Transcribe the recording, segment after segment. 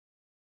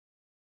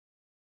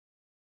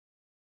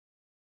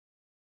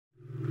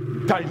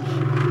Dali,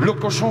 le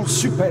cochon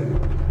super,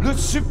 le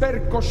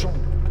super cochon,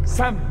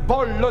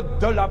 symbole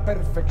de la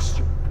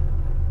perfection.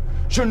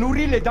 Je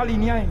nourris les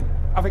daliniens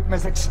avec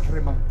mes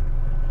excréments.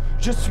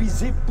 Je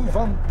suis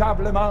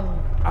épouvantablement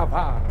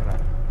avare.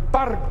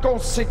 Par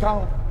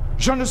conséquent,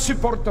 je ne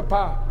supporte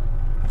pas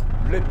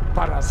les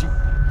parasites.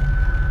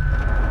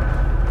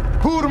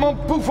 Pour mon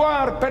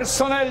pouvoir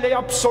personnel et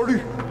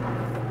absolu,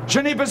 je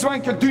n'ai besoin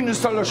que d'une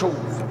seule chose.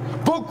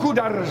 Beaucoup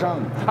d'argent,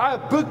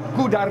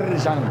 beaucoup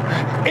d'argent,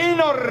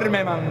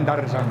 énormément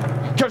d'argent,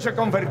 que je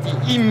convertis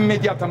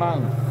immédiatement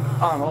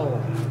en or.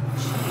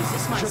 Is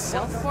this my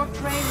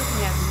self-portrait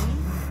looking at me?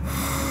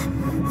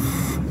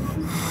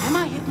 Am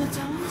I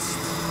hypnotized?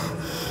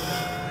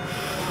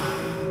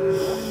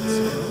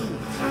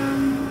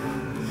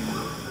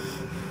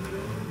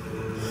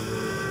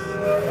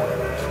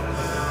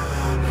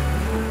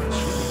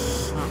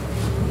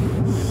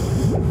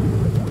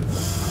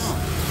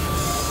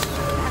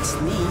 That's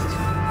neat.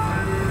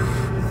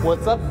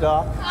 What's up,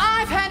 Doc?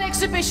 I've had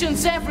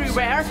exhibitions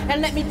everywhere,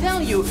 and let me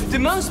tell you, the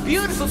most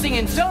beautiful thing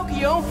in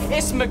Tokyo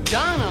is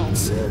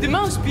McDonald's. The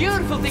most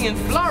beautiful thing in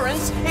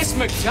Florence is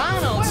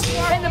McDonald's.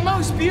 And the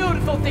most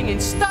beautiful thing in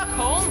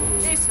Stockholm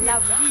is... La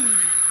vie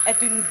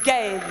est une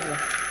guerre.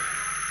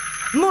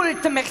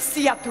 Moult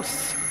merci à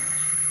tous.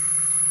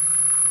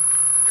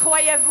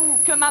 Croyez-vous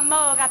que ma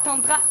mort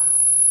attendra?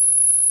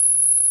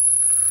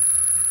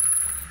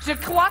 Je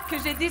crois que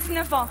j'ai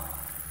 19 ans.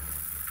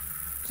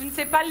 Je ne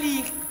sais pas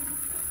lire.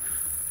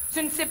 Je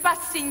ne sais pas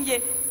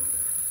signer.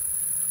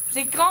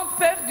 J'ai grande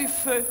peur du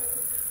feu.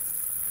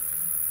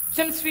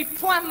 Je ne suis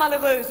point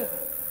malheureuse.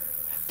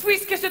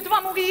 Puisque je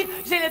dois mourir,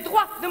 j'ai le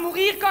droit de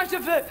mourir quand je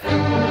veux.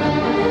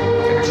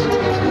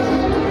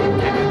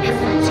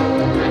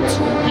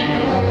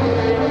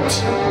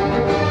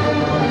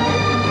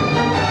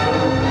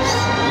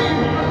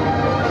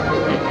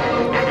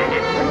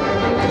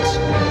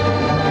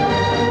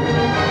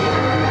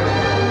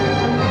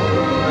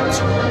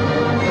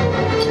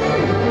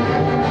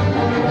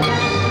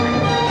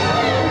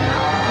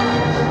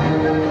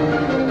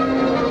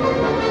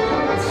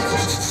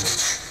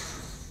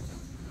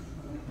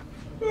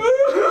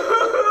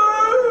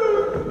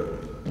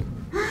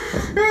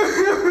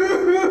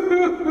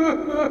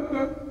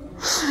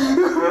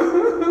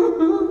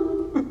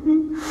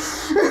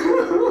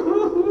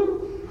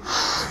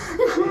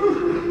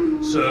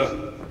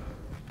 Sir,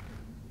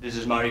 this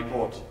is my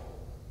report.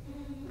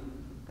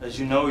 As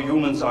you know,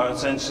 humans are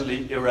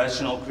essentially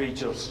irrational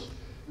creatures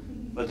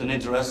with an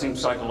interesting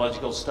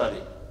psychological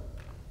study.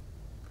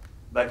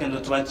 Back in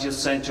the 20th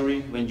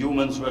century, when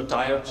humans were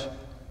tired,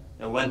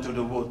 they went to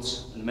the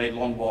woods and made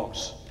long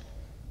walks.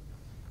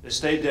 They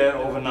stayed there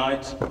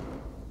overnight,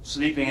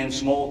 sleeping in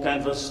small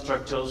canvas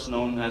structures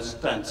known as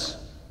tents.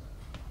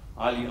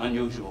 Highly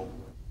unusual.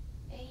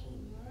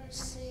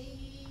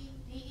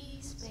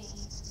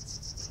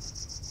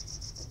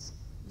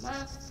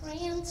 My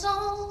friends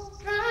all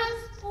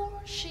drive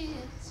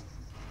Porsches.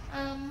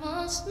 I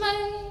must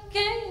make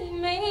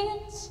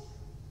amends.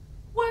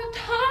 Worked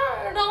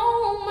hard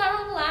all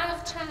my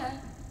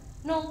lifetime.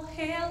 No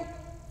help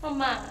from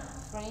my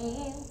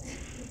friends.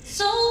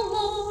 So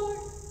Lord,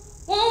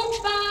 won't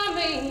you buy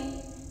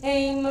me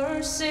a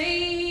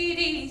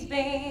Mercedes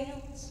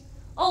Benz?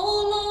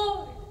 Oh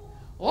Lord,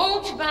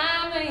 won't you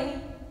buy me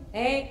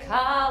a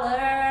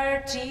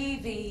color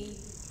TV?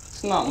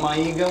 It's not my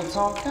ego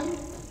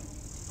talking.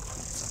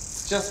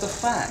 It's just a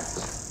fact.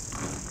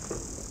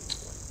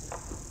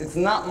 It's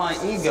not my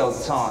ego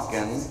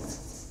talking.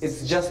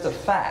 It's just a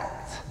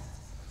fact.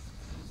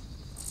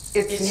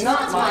 It's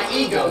not my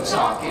ego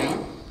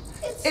talking.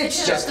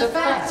 It's just a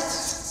fact.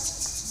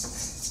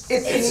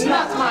 It's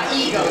not my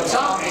ego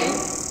talking.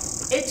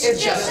 It's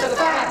just a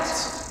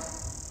fact.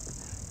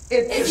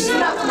 It's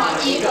not my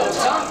ego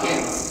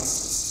talking.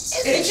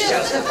 It's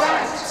just a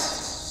fact.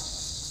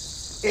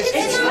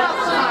 It's not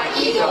my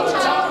ego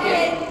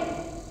talking.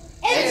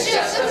 It's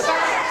just a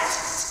fact.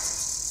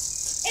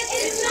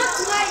 It's not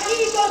my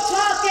ego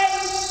talking.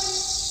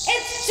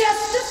 It's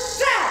just a